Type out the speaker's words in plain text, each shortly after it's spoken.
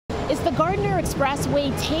Is the Gardiner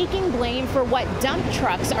Expressway taking blame for what dump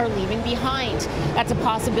trucks are leaving behind? That's a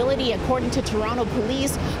possibility, according to Toronto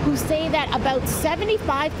police, who say that about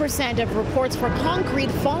 75% of reports for concrete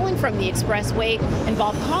falling from the expressway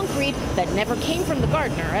involve concrete that never came from the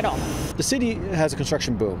Gardiner at all. The city has a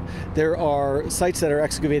construction boom. There are sites that are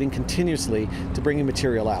excavating continuously to bring in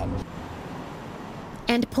material out.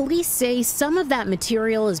 And police say some of that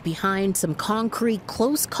material is behind some concrete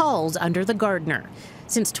close calls under the Gardiner.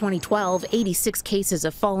 Since 2012, 86 cases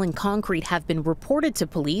of falling concrete have been reported to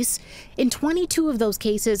police. In 22 of those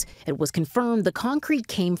cases, it was confirmed the concrete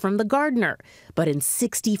came from the Gardiner. But in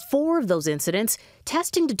 64 of those incidents,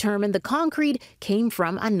 testing determined the concrete came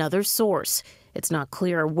from another source. It's not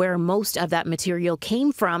clear where most of that material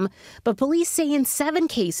came from, but police say in 7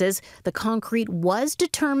 cases, the concrete was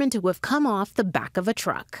determined to have come off the back of a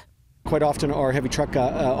truck. Quite often our heavy truck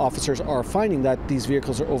officers are finding that these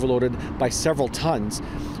vehicles are overloaded by several tons.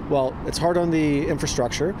 Well, it's hard on the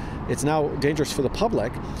infrastructure, it's now dangerous for the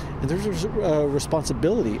public, and there's a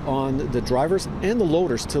responsibility on the drivers and the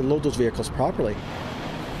loaders to load those vehicles properly.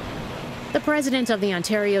 The president of the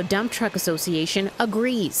Ontario Dump Truck Association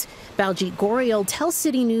agrees. Baljit Goriel tells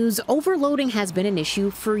City News overloading has been an issue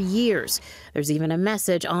for years. There's even a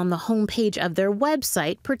message on the homepage of their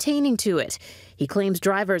website pertaining to it. He claims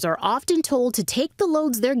drivers are often told to take the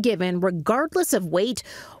loads they're given regardless of weight,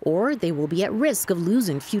 or they will be at risk of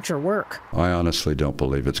losing future work. I honestly don't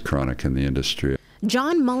believe it's chronic in the industry.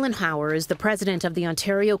 John Mullenhauer is the president of the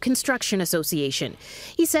Ontario Construction Association.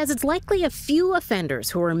 He says it's likely a few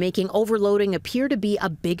offenders who are making overloading appear to be a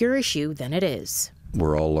bigger issue than it is.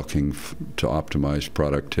 We're all looking to optimize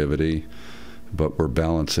productivity, but we're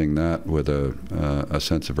balancing that with a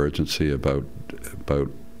sense of urgency about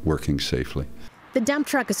working safely. The Dump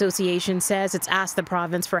Truck Association says it's asked the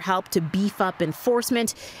province for help to beef up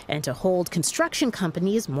enforcement and to hold construction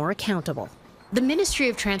companies more accountable. The Ministry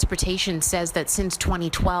of Transportation says that since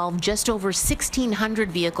 2012, just over 1,600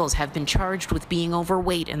 vehicles have been charged with being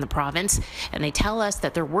overweight in the province, and they tell us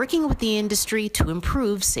that they're working with the industry to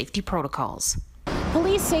improve safety protocols.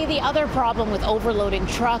 Police say the other problem with overloading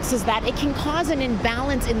trucks is that it can cause an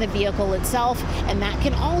imbalance in the vehicle itself, and that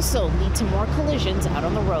can also lead to more collisions out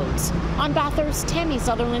on the roads. On Bathurst, Tammie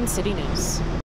Sutherland, City News.